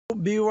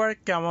Viewer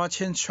কেমন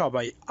আছেন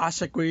সবাই?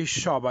 আশা করি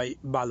সবাই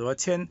ভালো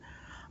আছেন।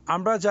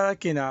 আমরা যারা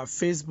কিনা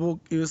ফেসবুক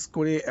ইউজ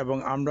করি এবং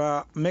আমরা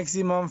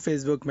ম্যাক্সিমাম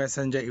ফেসবুক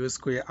মেসেঞ্জার ইউজ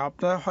করি,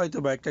 আপনারা হয়তো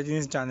বা একটা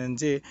জিনিস জানেন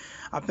যে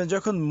আপনি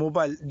যখন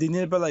মোবাইল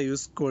দিনের বেলা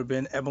ইউজ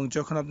করবেন এবং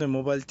যখন আপনি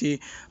মোবাইলটি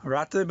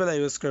রাতের বেলা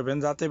ইউজ করবেন,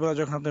 রাতের বেলা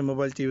যখন আপনি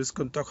মোবাইলটি ইউজ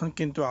করবেন তখন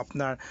কিন্তু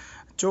আপনার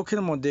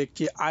চোখের মধ্যে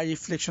একটি আই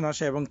রিফ্লেকশন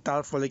আসে এবং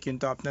তার ফলে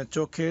কিন্তু আপনার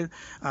চোখের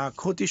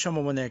ক্ষতির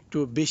সম্ভাবনা একটু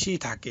বেশিই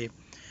থাকে।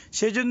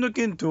 সেই জন্য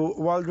কিন্তু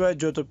ওয়ার্ল্ড ওয়াইড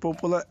যত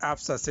পপুলার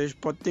অ্যাপস আছে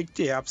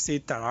প্রত্যেকটি অ্যাপসই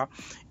তারা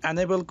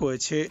এনেবল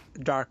করেছে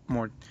ডার্ক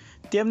মোড।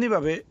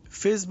 তেমনিভাবে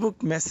ফেসবুক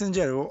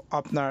মেসেঞ্জারও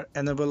আপনার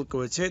এনেবল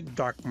করেছে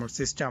ডার্ক মোড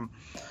সিস্টেম।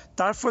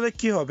 তার ফলে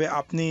কি হবে,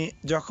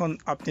 যখন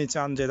আপনি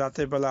চান যে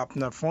রাতের বেলা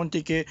আপনার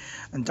ফোনটিকে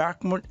ডার্ক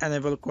মোড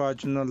এনেবল করার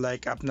জন্য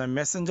লাইক আপনার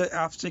মেসেঞ্জার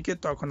অ্যাপসটিকে,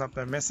 তখন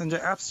আপনার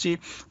মেসেঞ্জার অ্যাপসটি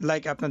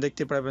লাইক আপনার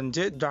দেখতে পারবেন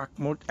যে ডার্ক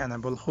মোড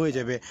এনেবল হয়ে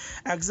যাবে।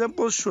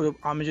 এক্সাম্পল স্বরূপ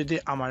আমি যদি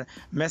আমার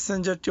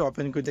মেসেঞ্জারটি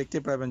ওপেন করে দেখতে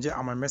পারবেন যে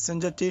আমার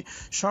মেসেঞ্জারটি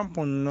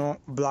সম্পূর্ণ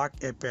ব্ল্যাক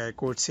অ্যাপিয়ার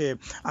করছে।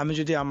 আমি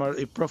যদি আমার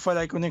এই প্রোফাইল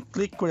আইকনে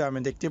ক্লিক করে আমি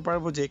দেখতে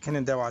পারবো যে এখানে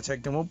দেওয়া আছে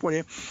একদম উপরে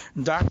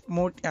ডার্ক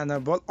মোড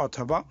এনেবল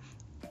অথবা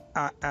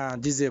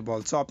ডিসেবল।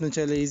 সো আপনি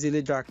চাইলে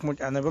ইজিলি ডার্ক মোড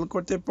এনেবল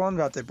করতে পারেন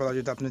রাতের বেলা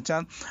যদি আপনি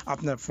চান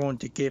আপনার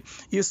ফোনটিকে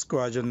ইউজ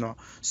করার জন্য।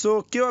 সো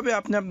কীভাবে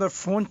আপনি আপনার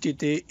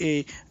ফোনটিতে এই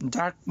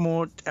ডার্ক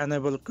মোড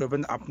এনেবল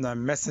করবেন আপনার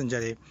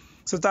মেসেঞ্জারে,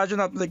 সো তার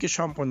জন্য আপনাদেরকে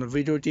সম্পূর্ণ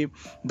ভিডিওটি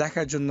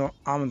দেখার জন্য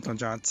আমন্ত্রণ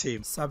জানাচ্ছি।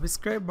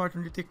 সাবস্ক্রাইব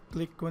বাটনটিতে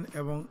ক্লিক করুন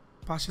এবং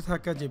পাশে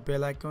থাকা যে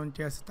বেল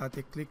আইকনটি আছে তাতে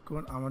ক্লিক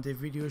করুন আমাদের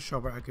ভিডিও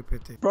সবার আগে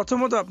পেতে।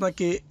 প্রথমত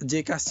আপনাকে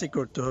যে কাজটি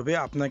করতে হবে,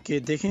 আপনাকে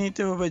দেখে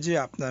নিতে হবে যে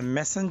আপনার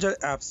মেসেঞ্জার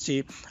অ্যাপসটি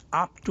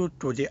আপ টু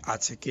ডেট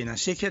আছে কিনা।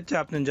 সেক্ষেত্রে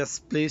আপনি জাস্ট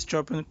প্লে স্টোর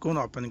ওপেন করুন,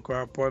 ওপেন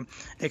করার পর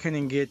এখানে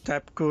গিয়ে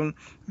টাইপ করুন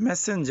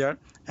মেসেঞ্জার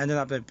অ্যান্ড দেন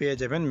আপনি পেয়ে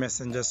যাবেন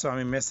মেসেঞ্জার। সো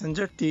আমি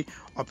মেসেঞ্জারটি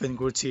ওপেন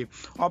করছি।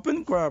 ওপেন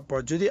করার পর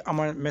যদি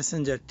আমার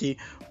মেসেঞ্জারটি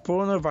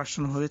পুরোনো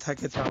ভার্সন হয়ে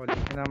থাকে তাহলে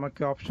এখানে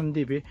আমাকে অপশন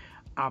দিবে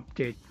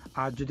আপডেট,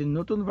 আর যদি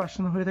নতুন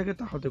ভার্সন হয়ে থাকে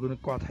তাহলে কোনো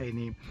কথাই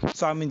নেই।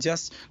 সো আমি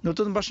জাস্ট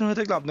নতুন ভার্সন হয়ে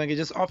থাকলে আপনাকে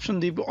জাস্ট অপশন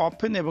দিব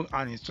ওপেন এবং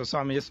আনইনস্টল। সো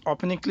আমি জাস্ট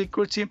ওপেনে ক্লিক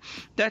করছি।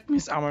 দ্যাট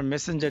মিনস আমার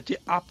মেসেঞ্জারটি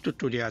আপ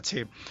টু ডেট আছে।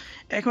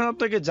 এখন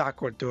আপনাকে যা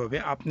করতে হবে,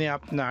 আপনি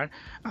আপনার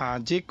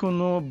যে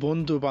কোনো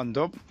বন্ধু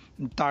বান্ধব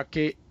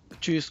তাকে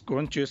চুজ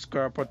করুন। চুজ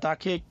করার পর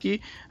তাকে একটি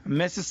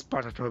মেসেজ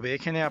পাঠাতে হবে।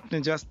 এখানে আপনি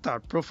জাস্ট তার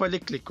প্রোফাইলে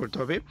ক্লিক করতে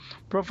হবে।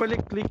 প্রোফাইলে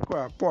ক্লিক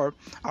করার পর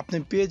আপনি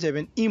পেয়ে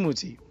যাবেন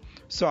ইমোজি।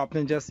 সো আপনি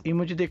জাস্ট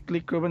ইমোজিতে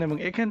ক্লিক করবেন এবং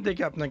এখান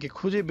থেকে আপনাকে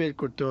খুঁজে বের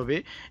করতে হবে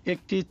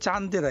একটি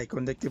চাঁদের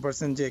আইকন, দেখতে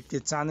পাচ্ছেন যে একটি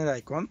চাঁদের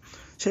আইকন,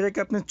 সেটাকে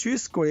আপনি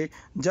চুজ করে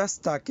জাস্ট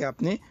তাকে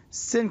আপনি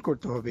সেন্ড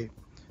করতে হবে।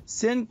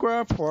 সেন্ড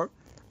করার পর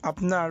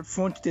আপনার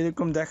ফোনটি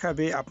এরকম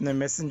দেখাবে আপনার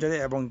মেসেঞ্জারে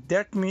এবং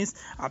দ্যাট মিনস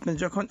আপনি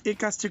যখন এই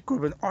কাজটি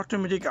করবেন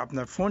অটোমেটিক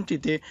আপনার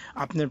ফোনটিতে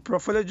আপনার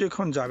প্রোফাইলে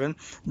যখন যাবেন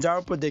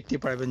যাওয়ার পর দেখতে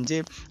পারবেন যে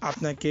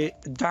আপনাকে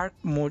ডার্ক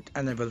মোড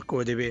এনেবল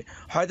করে দেবে।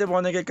 হয়তো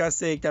অনেকের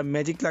কাছে এটা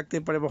ম্যাজিক লাগতে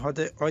পারে বা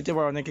হয়তো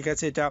বা অনেকের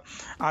কাছে এটা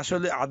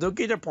আসলে আদৌ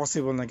কি এটা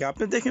পসিবল নাকি,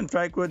 আপনি দেখেন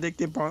ট্রাই করে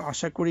দেখতে পারেন।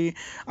 আশা করি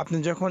আপনি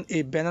যখন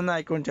এই ব্যানানা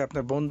আইকনটি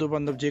আপনার বন্ধু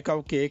বান্ধব যে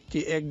কাউকে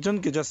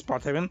একজনকে জাস্ট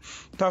পাঠাবেন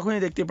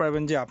তখনই দেখতে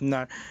পারবেন যে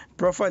আপনার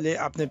প্রোফাইলে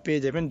আপনি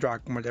পেয়ে যাবেন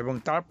ডার্ক মোড এবং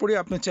তারপরে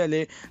আপনি চাইলে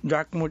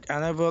ডার্ক মোড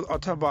এনেবল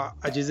অথবা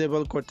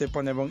ডিসেবল করতে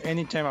পারেন এবং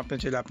এনি টাইম আপনি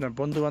চাইলে আপনার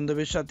বন্ধু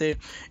বান্ধবের সাথে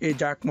এই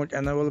ডার্ক মোড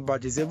এনেবল বা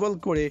ডিসেবল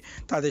করে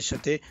তাদের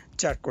সাথে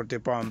চ্যাট করতে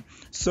পারেন।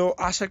 সো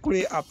আশা করি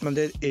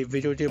আপনাদের এই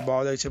ভিডিওটি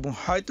ভালো লাগছে এবং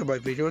হয়তো বা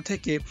ভিডিও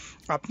থেকে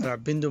আপনারা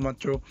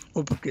বিন্দুমাত্র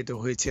উপকৃত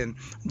হয়েছেন।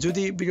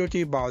 যদি ভিডিওটি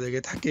ভালো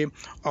লেগে থাকে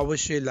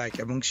অবশ্যই লাইক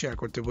এবং শেয়ার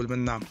করতে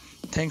ভুলবেন না।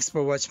 Thanks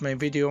for watch my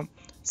video.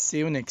 C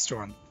you next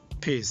one.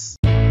 Piece.